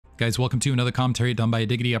Guys, welcome to another commentary done by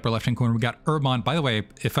Diggity. Upper left-hand corner, we got Herbmon. By the way,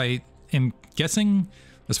 if I am guessing,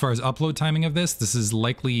 as far as upload timing of this is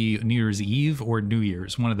likely New Year's Eve or New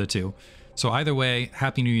Year's, one of the two. So either way,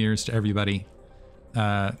 Happy New Year's to everybody.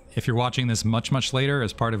 If you're watching this much later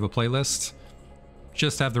as part of a playlist,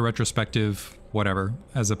 just have the retrospective whatever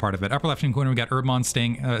as a part of it. Upper left-hand corner, we got Herbmon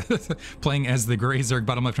staying, playing as the gray Zerg.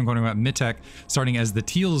 Bottom left-hand corner, we got Mitak starting as the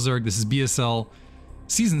teal Zerg. This is BSL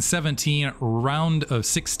Season 17, round of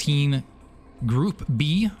 16, Group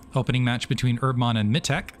B, opening match between Herbmon and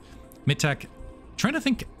Mitak. Mitak, trying to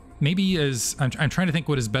think, maybe is, I'm trying to think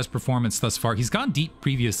what his best performance thus far. He's gone deep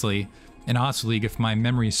previously in Hasuleague, if my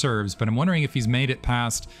memory serves, but I'm wondering if he's made it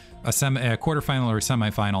past a quarterfinal or a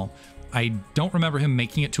semifinal. I don't remember him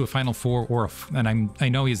making it to a Final Four, or I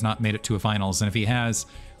know he's not made it to a finals, and if he has,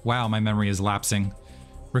 wow, my memory is lapsing.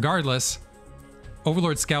 Regardless,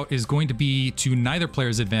 Overlord Scout is going to be to neither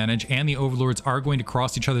player's advantage, and the Overlords are going to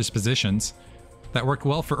cross each other's positions. That worked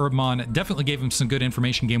well for Herbmon. Definitely gave him some good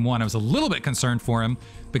information game one. I was a little bit concerned for him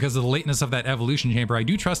because of the lateness of that evolution chamber. I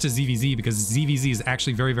do trust his ZVZ because ZVZ is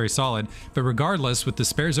actually very solid. But regardless, with the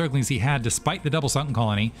spare Zerglings he had, despite the double Sunken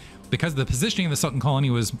Colony, because the positioning of the Sunken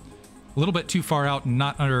Colony was a little bit too far out and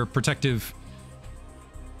not under the protective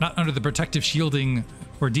shielding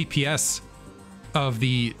or DPS of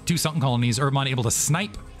the two Sunken Colonies, Herbmon able to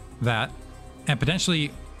snipe that and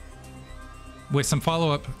potentially with some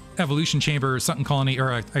follow-up evolution chamber Sunken Colony,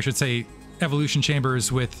 or I should say evolution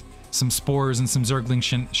chambers with some spores and some Zergling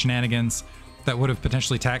shenanigans that would have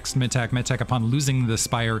potentially taxed Mitak. Mitak, upon losing the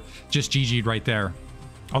Spire, just GG'd right there.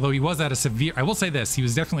 Although he was at a severe, I will say this, he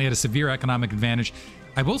was definitely at a severe economic advantage.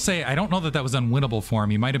 I will say, I don't know that that was unwinnable for him.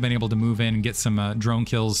 He might have been able to move in and get some drone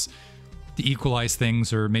kills to equalize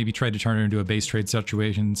things, or maybe try to turn it into a base trade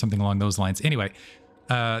situation, something along those lines. Anyway,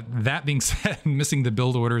 that being said, missing the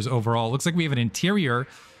build orders overall, looks like we have an interior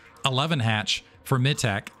 11 hatch for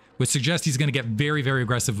Mitak, which suggests he's going to get very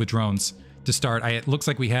aggressive with drones to start. It looks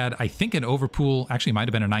like we had, I think, an overpool, actually might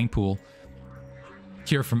have been a 9 pool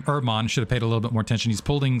here from Herbmon. Should have paid a little bit more attention. He's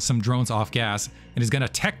pulling some drones off gas, and he's going to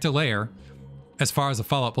tech to layer. As far as a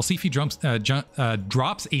follow-up, we'll see if he drops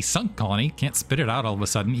a Sunk Colony. Can't spit it out all of a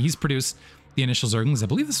sudden. He's produced the initial Zerglings. I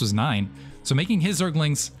believe this was 9. So making his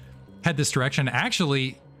Zerglings head this direction.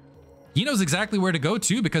 Actually, he knows exactly where to go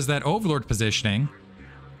to because that Overlord positioning.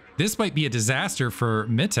 This might be a disaster for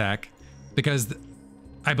Mitak because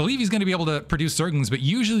I believe he's going to be able to produce Zerglings, but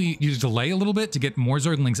usually you delay a little bit to get more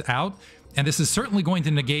Zerglings out. And this is certainly going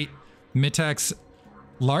to negate Mitak's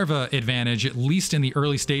larva advantage, at least in the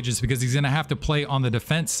early stages, because he's going to have to play on the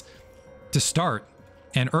defense to start.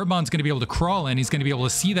 And Herbmon's going to be able to crawl in. He's going to be able to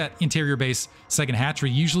see that interior base second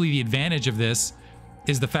hatchery. Usually the advantage of this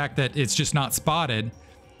is the fact that it's just not spotted.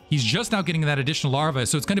 He's just now getting that additional larva,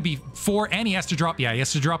 so it's going to be 4, and he has to drop, yeah, he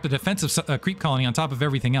has to drop the defensive creep colony on top of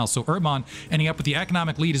everything else. So Herbmon, ending up with the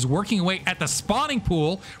economic lead, is working away at the spawning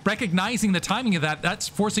pool, recognizing the timing of that. That's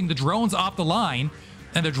forcing the drones off the line,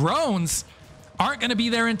 and the drones aren't going to be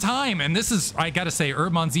there in time. And this is, I gotta say,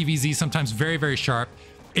 Herbmon's ZVZ sometimes very sharp.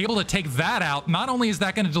 Able to take that out. Not only is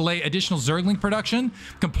that going to delay additional Zergling production,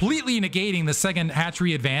 completely negating the second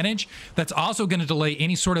hatchery advantage, that's also going to delay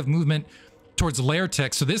any sort of movement towards lair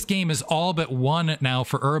tech. So this game is all but won now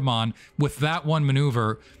for Herbmon with that one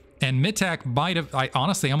maneuver. And Mitak might have, I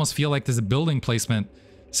honestly almost feel like there's a building placement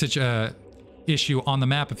such a issue on the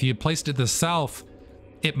map. If he had placed it to the south,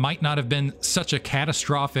 it might not have been such a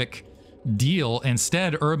catastrophic deal.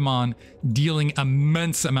 Instead, Herbmon dealing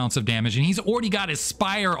immense amounts of damage, and he's already got his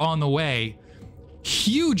Spire on the way.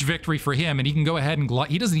 Huge victory for him, and he can go ahead and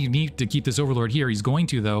he doesn't even need to keep this Overlord here. He's going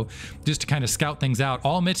to, though, just to kind of scout things out.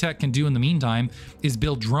 All Mitak can do in the meantime is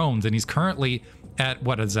build drones, and he's currently at,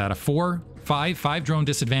 what is that, a 5 drone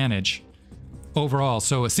disadvantage overall.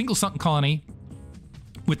 So a single Sunken Colony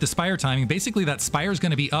with the Spire timing, basically that Spire is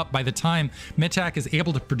going to be up by the time Mitak is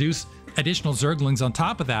able to produce additional Zerglings. On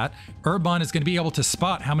top of that, Herbmon is going to be able to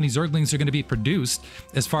spot how many Zerglings are going to be produced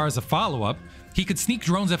as far as a follow-up. He could sneak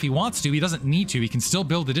drones if he wants to. He doesn't need to. He can still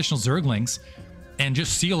build additional Zerglings and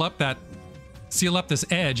just seal up this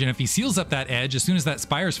edge. And if he seals up that edge, as soon as that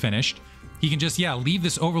Spire's finished, he can just, yeah, leave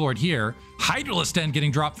this Overlord here. Hydralisk Den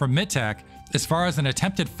getting dropped from Mitak as far as an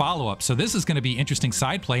attempted follow-up. So this is going to be interesting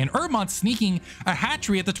side play. And Herbmon sneaking a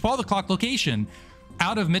hatchery at the 12 o'clock location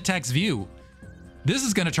out of Mitak's view. This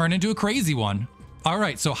is going to turn into a crazy one. All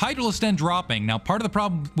right, so Hydralisk Den dropping. Now, part of the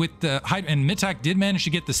problem with the and Mitak did manage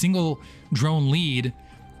to get the single drone lead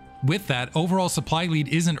with that. Overall supply lead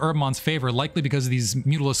is in Herbmon's favor, likely because of these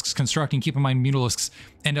Mutalisks constructing. Keep in mind, Mutalisks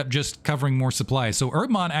end up just covering more supply. So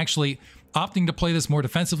Herbmon actually opting to play this more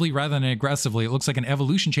defensively rather than aggressively. It looks like an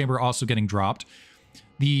evolution chamber also getting dropped.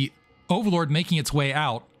 the Overlord making its way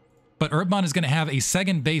out, but Herbmon is going to have a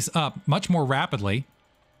second base up much more rapidly.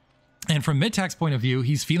 And from Mitak's point of view,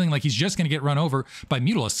 he's feeling like he's just going to get run over by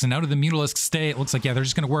Mutalisks. And now do the Mutalisks stay? It looks like, yeah, they're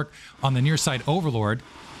just going to work on the near side Overlord.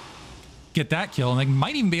 Get that kill. And they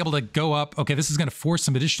might even be able to go up. Okay, this is going to force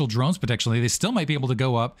some additional drones potentially. They still might be able to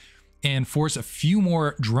go up and force a few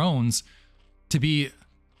more drones to be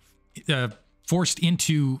forced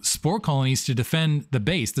into spore colonies to defend the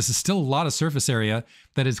base. This is still a lot of surface area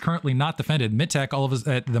that is currently not defended. Mitak, all of us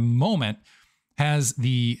at the moment, has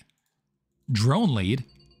the drone lead.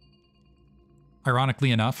 Ironically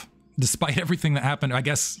enough, despite everything that happened, I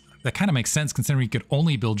guess that kind of makes sense considering you could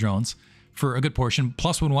only build drones for a good portion.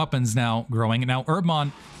 +1 weapons now growing. And now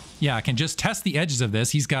Herbmon, yeah, can just test the edges of this.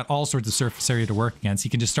 He's got all sorts of surface area to work against. He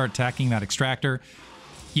can just start attacking that extractor.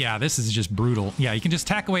 Yeah, this is just brutal. Yeah, you can just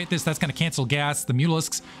tack away at this. That's going to cancel gas. The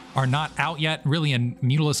Mutalisks are not out yet. Really, a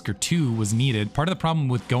Mutalisk or two was needed. Part of the problem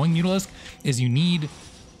with going Mutalisk is you need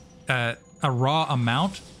a raw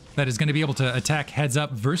amount that is going to be able to attack heads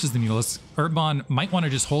up versus the Mutalisks. Herbmon might want to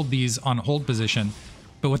just hold these on hold position,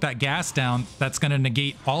 but with that gas down, that's going to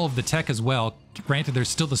negate all of the tech as well. Granted, there's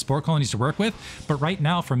still the spore colonies to work with, but right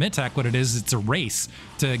now for Mitak, what it is, it's a race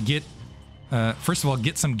to get, first of all,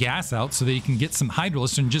 get some gas out so that you can get some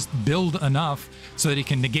Hydralisks and just build enough so that he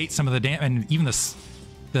can negate some of the damage, and even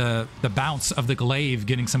the bounce of the glaive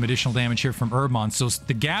getting some additional damage here from Herbmon. So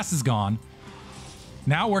the gas is gone.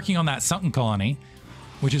 Now working on that sunken colony,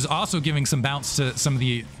 which is also giving some bounce to some of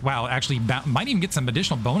the, wow, actually might even get some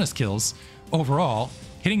additional bonus kills overall.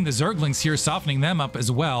 Hitting the Zerglings here, softening them up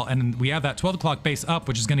as well. And we have that 12 o'clock base up,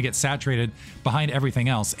 which is going to get saturated behind everything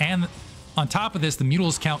else. And on top of this, the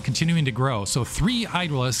Mutalisks count continuing to grow. So 3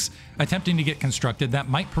 Hydralisks attempting to get constructed. That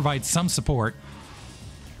might provide some support.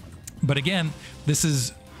 But again, this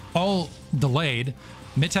is all delayed.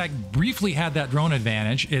 Mitak briefly had that drone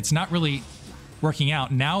advantage. It's not really working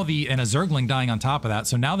out. Now and a Zergling dying on top of that.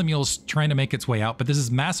 So now the Mule's trying to make its way out, but this is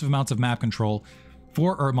massive amounts of map control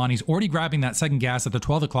for Herbmon. He's already grabbing that second gas at the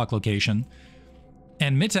 12 o'clock location.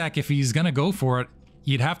 And Mitak, if he's going to go for it,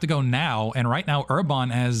 you'd have to go now. And right now, Herbmon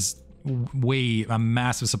has a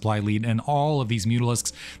massive supply lead and all of these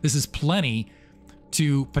Mutalisks. This is plenty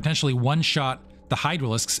to potentially one-shot the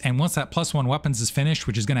Hydralisks. And once that +1 weapons is finished,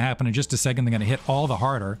 which is going to happen in just a second, they're going to hit all the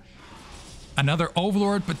harder. Another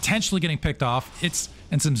Overlord potentially getting picked off.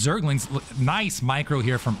 And some Zerglings. Nice micro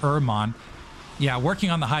here from Herbmon. Yeah, working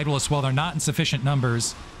on the Hydralisks while they're not in sufficient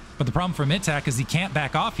numbers. But the problem for Mitak is he can't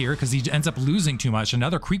back off here because he ends up losing too much.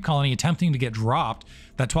 Another creep colony attempting to get dropped.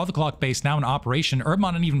 That 12 o'clock base now in operation.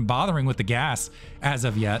 Herbmon not even bothering with the gas as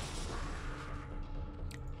of yet.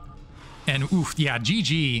 And oof, yeah,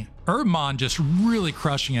 GG. Herbmon just really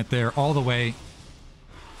crushing it there all the way.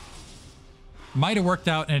 Might have worked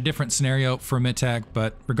out in a different scenario for Mitak,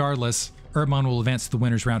 but regardless, Herbmon will advance to the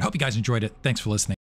winners round. Hope you guys enjoyed it. Thanks for listening.